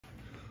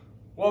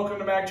Welcome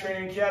to Mack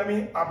Training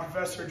Academy. I'm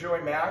Professor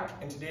Joey Mack,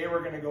 and today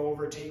we're going to go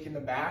over taking the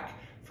back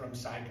from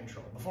side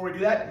control. Before we do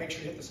that, make sure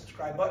to hit the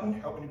subscribe button,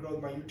 helping to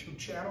grow my YouTube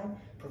channel,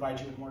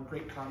 provide you with more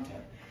great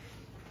content.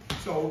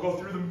 So we'll go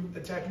through the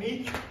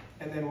technique,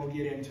 and then we'll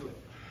get into it.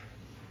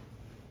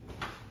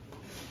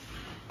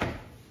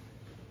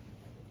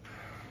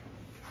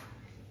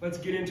 Let's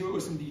get into it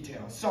with some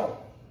details.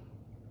 So,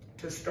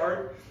 to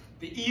start,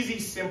 the easy,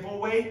 simple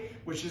way,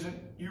 which isn't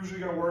usually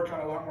going to work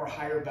on a lot more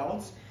higher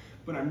belts,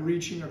 but I'm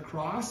reaching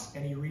across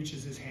and he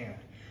reaches his hand.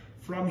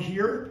 From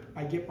here,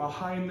 I get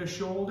behind the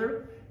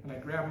shoulder and I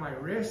grab my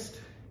wrist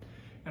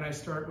and I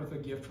start with a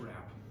gift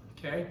wrap,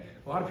 okay?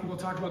 A lot of people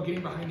talk about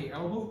getting behind the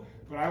elbow,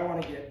 but I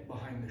want to get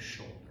behind the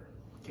shoulder,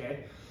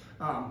 okay?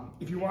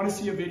 If you want to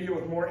see a video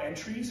with more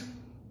entries,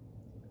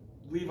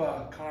 leave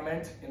a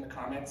comment in the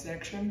comment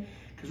section,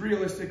 because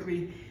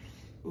realistically,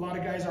 a lot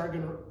of guys aren't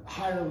gonna,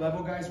 higher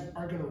level guys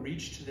aren't gonna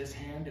reach to this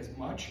hand as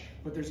much,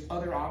 but there's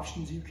other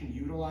options you can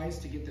utilize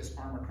to get this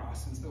arm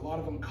across. Since a lot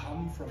of them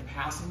come from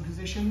passing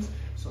positions,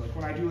 so like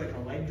when I do like a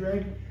leg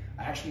drag,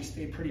 I actually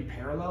stay pretty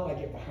parallel. I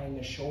get behind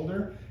the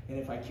shoulder, and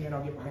if I can,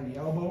 I'll get behind the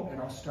elbow,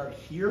 and I'll start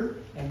here,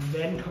 and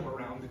then come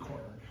around the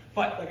corner.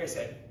 But like I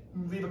said,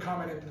 leave a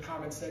comment in the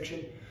comment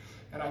section,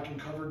 and I can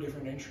cover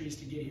different entries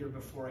to get here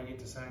before I get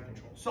to side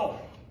control. So,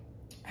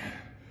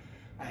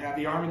 I have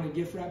the arm in the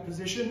gift wrap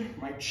position.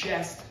 My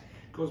chest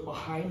goes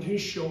behind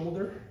his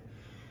shoulder.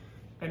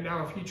 And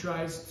now if he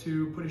tries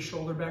to put his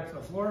shoulder back to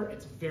the floor,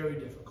 it's very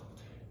difficult.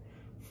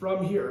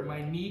 From here,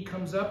 my knee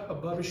comes up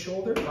above his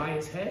shoulder by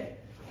his head.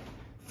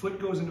 Foot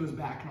goes into his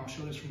back, and I'll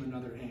show this from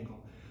another angle.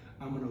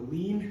 I'm gonna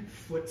lean,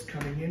 foot's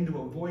coming in to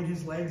avoid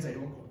his legs. I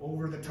don't go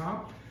over the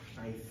top.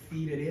 I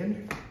feed it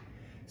in,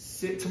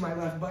 sit to my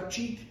left butt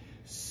cheek,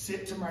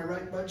 sit to my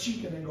right butt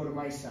cheek, and then go to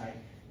my side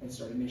and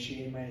start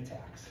initiating my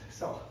attacks.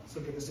 So let's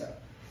look at this out.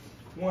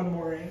 One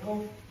more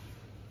angle.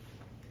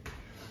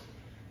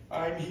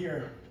 I'm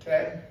here,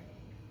 okay?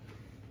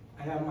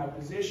 I have my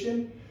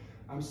position.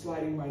 I'm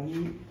sliding my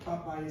knee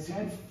up by his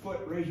head, foot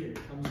right here,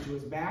 comes to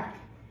his back,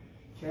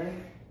 okay?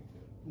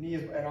 Knee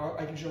is, and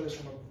I can show this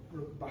from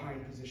a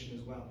behind position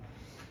as well.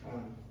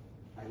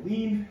 I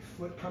lean,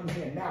 foot comes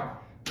in.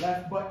 Now,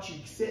 left butt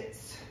cheek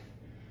sits,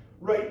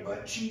 right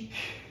butt cheek,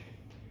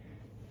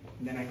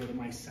 and then I go to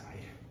my side,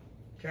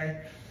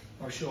 okay?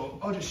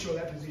 I'll just show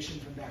that position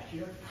from back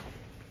here.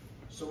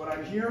 So when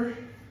I'm here,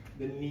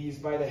 the knee's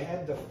by the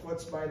head, the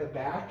foot's by the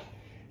back,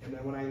 and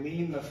then when I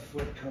lean, the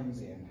foot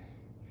comes in.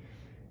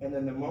 And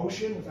then the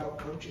motion, without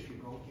coach, if you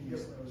go, give me a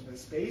little bit of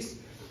space,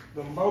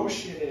 the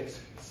motion is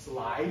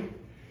slide,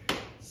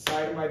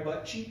 side of my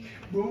butt cheek,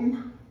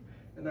 boom,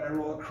 and then I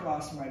roll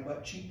across my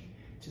butt cheek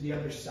to the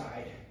other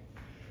side.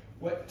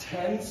 What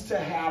tends to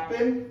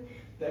happen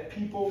that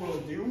people will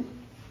do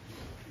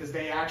is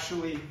they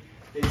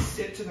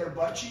sit to their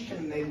butt cheek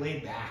and they lay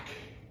back.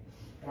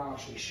 And I'll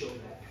actually show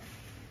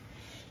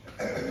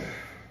that.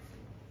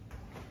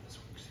 This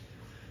works.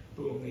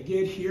 Boom, they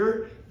get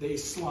here, they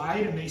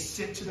slide and they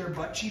sit to their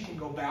butt cheek and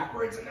go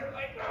backwards, and they're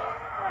like,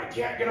 ah, I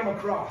can't get them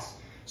across.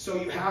 So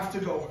you have to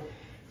go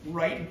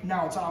right,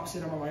 now it's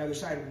opposite, I'm on my other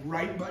side,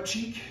 right butt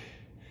cheek.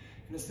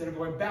 And instead of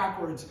going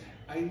backwards,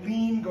 I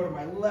lean, go to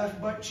my left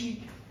butt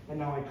cheek, and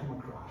now I come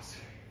across.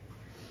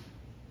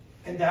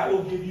 And that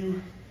will give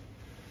you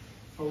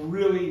a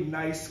really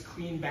nice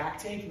clean back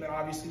take, and then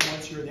obviously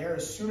once you're there,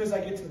 as soon as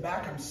I get to the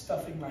back, I'm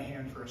stuffing my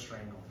hand for a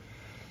strangle.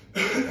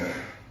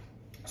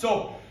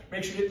 So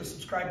make sure to hit the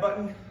subscribe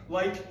button,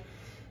 like,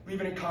 leave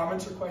any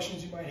comments or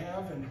questions you might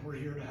have, and we're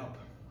here to help.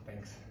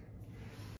 Thanks.